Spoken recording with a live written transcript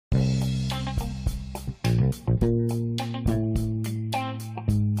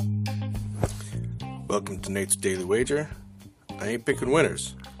Welcome to Nate's Daily Wager. I ain't picking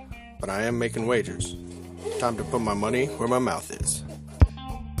winners, but I am making wagers. Time to put my money where my mouth is.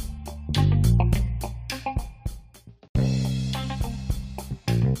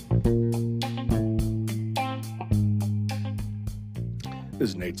 This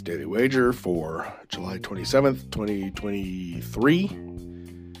is Nate's Daily Wager for July 27th, 2023.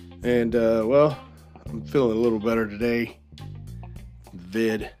 And, I'm feeling a little better today.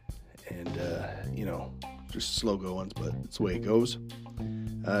 Vid. And, just slow goings, but it's the way it goes.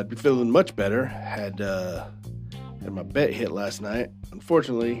 I'd be feeling much better had my bet hit last night.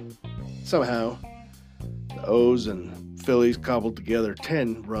 Unfortunately, somehow, the O's and Phillies cobbled together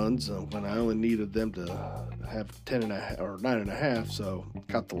 10 runs when I only needed them to have 10.5 or 9.5, so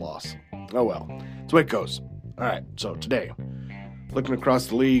got the loss. Oh well, it's the way it goes. All right, so today, looking across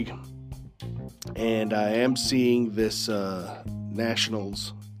the league, and I am seeing this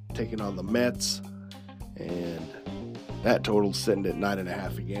Nationals taking on the Mets, and that total's sitting at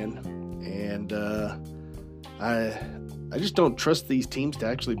 9.5 again. And I just don't trust these teams to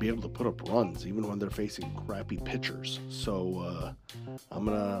actually be able to put up runs, even when they're facing crappy pitchers. So I'm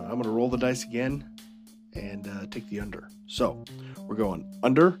gonna roll the dice again and take the under. So we're going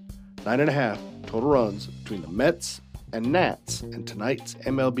under 9.5 total runs between the Mets and Nats in tonight's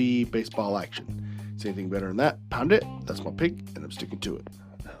MLB baseball action. See anything better than that? Pound it. That's my pick, and I'm sticking to it.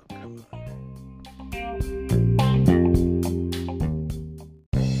 Oh, come on.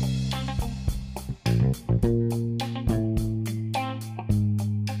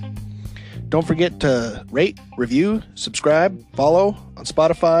 Don't forget to rate, review, subscribe, follow on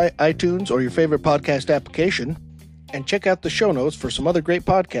Spotify, iTunes, or your favorite podcast application, and check out the show notes for some other great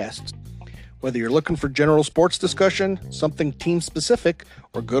podcasts. Whether you're looking for general sports discussion, something team-specific,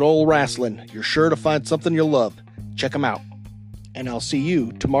 or good old wrestling, you're sure to find something you'll love. Check them out. And I'll see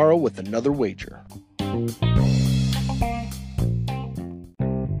you tomorrow with another wager.